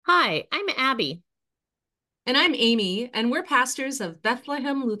Hi, I'm Abby. And I'm Amy, and we're pastors of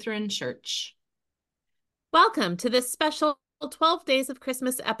Bethlehem Lutheran Church. Welcome to this special 12 Days of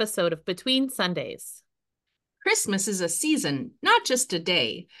Christmas episode of Between Sundays. Christmas is a season, not just a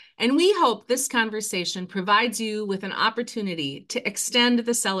day, and we hope this conversation provides you with an opportunity to extend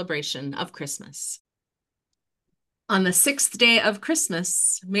the celebration of Christmas. On the sixth day of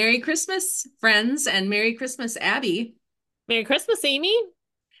Christmas, Merry Christmas, friends, and Merry Christmas, Abby. Merry Christmas, Amy.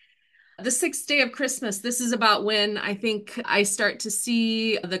 The sixth day of Christmas, this is about when I think I start to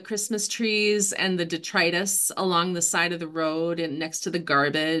see the Christmas trees and the detritus along the side of the road and next to the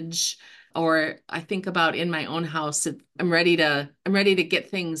garbage. Or I think about in my own house, I'm ready to get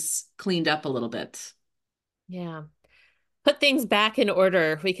things cleaned up a little bit. Yeah. Put things back in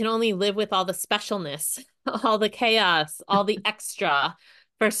order. We can only live with all the specialness, all the chaos, all the extra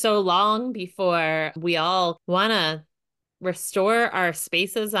for so long before we all want to restore our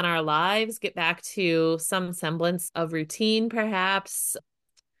spaces and our lives, get back to some semblance of routine, perhaps.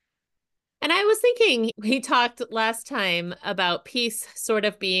 And I was thinking, we talked last time about peace sort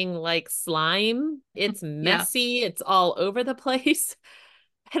of being like slime. It's Yeah, messy, it's all over the place.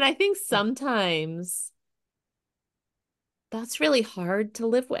 And I think sometimes that's really hard to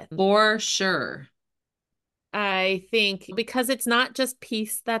live with. for sure. I think because it's not just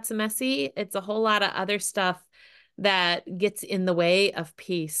peace that's messy, it's a whole lot of other stuff that gets in the way of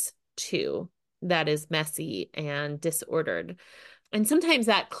peace too, that is messy and disordered. And sometimes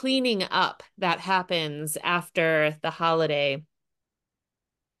that cleaning up that happens after the holiday,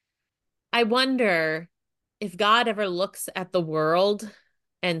 I wonder if God ever looks at the world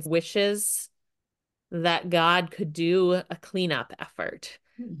and wishes that God could do a cleanup effort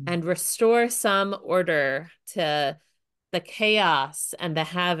and restore some order to the chaos and the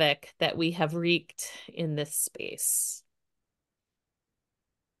havoc that we have wreaked in this space.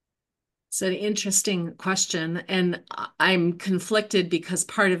 It's an interesting question, and I'm conflicted because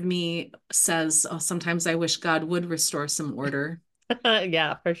part of me says, oh, sometimes I wish God would restore some order.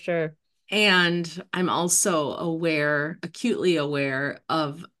 Yeah, for sure. And I'm also aware, acutely aware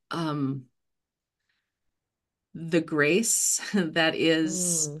of the grace that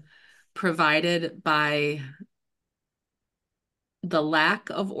is Mm, provided by the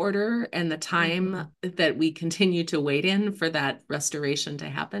lack of order and the time mhm. that we continue to wait in for that restoration to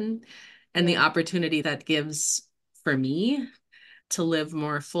happen, and the Yeah. opportunity that gives for me to live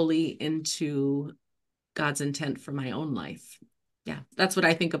more fully into God's intent for my own life. Yeah, that's what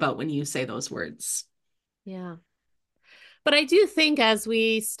I think about when you say those words. Yeah. But I do think as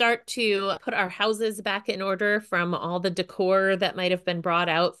we start to put our houses back in order from all the decor that might have been brought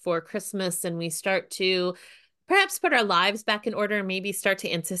out for Christmas, and we start to perhaps put our lives back in order and maybe start to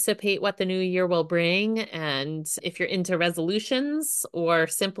anticipate what the new year will bring. And if you're into resolutions or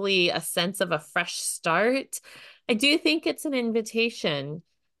simply a sense of a fresh start, I do think it's an invitation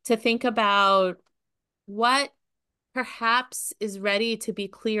to think about what perhaps is ready to be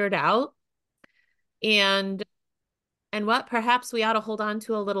cleared out and what perhaps we ought to hold on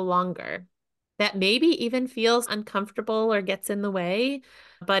to a little longer. That maybe even feels uncomfortable or gets in the way,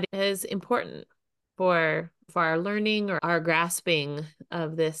 but is important for our learning or our grasping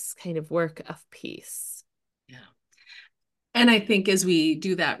of this kind of work of peace. Yeah. And I think as we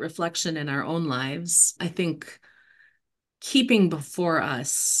do that reflection in our own lives, I think keeping before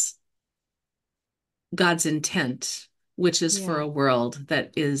us God's intent, which is for Yeah. a world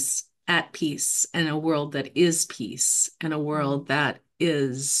that is at peace and a world that is peace and a Mhm. world that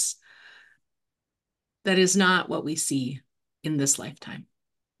is not what we see in this lifetime.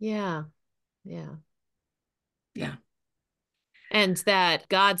 Yeah. Yeah. Yeah. And that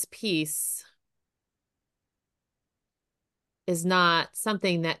God's peace is not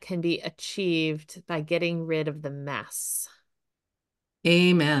something that can be achieved by getting rid of the mess.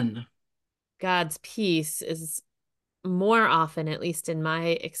 Amen. God's peace is more often, at least in my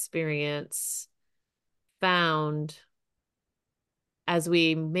experience, found as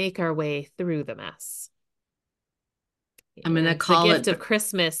we make our way through the mess. I'm going to And the call gift it, of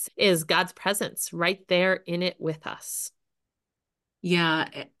Christmas is God's presence right there in it with us.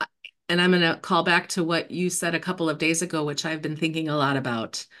 yeah. And I'm going to call back to what you said a couple of days ago, which I've been thinking a lot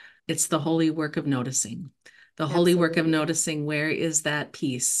about. It's the holy work of noticing. The holy work of Absolutely. noticing where is that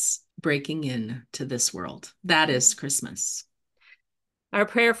peace breaking in to this world. That is Christmas. Our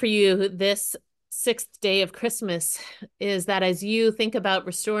prayer for you this sixth day of Christmas is that as you think about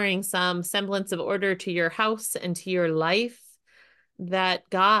restoring some semblance of order to your house and to your life, that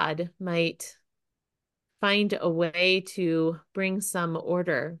God might find a way to bring some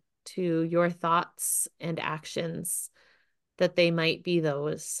order to your thoughts and actions that they might be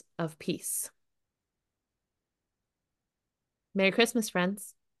those of peace. Merry Christmas,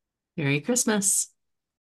 friends. Merry Christmas.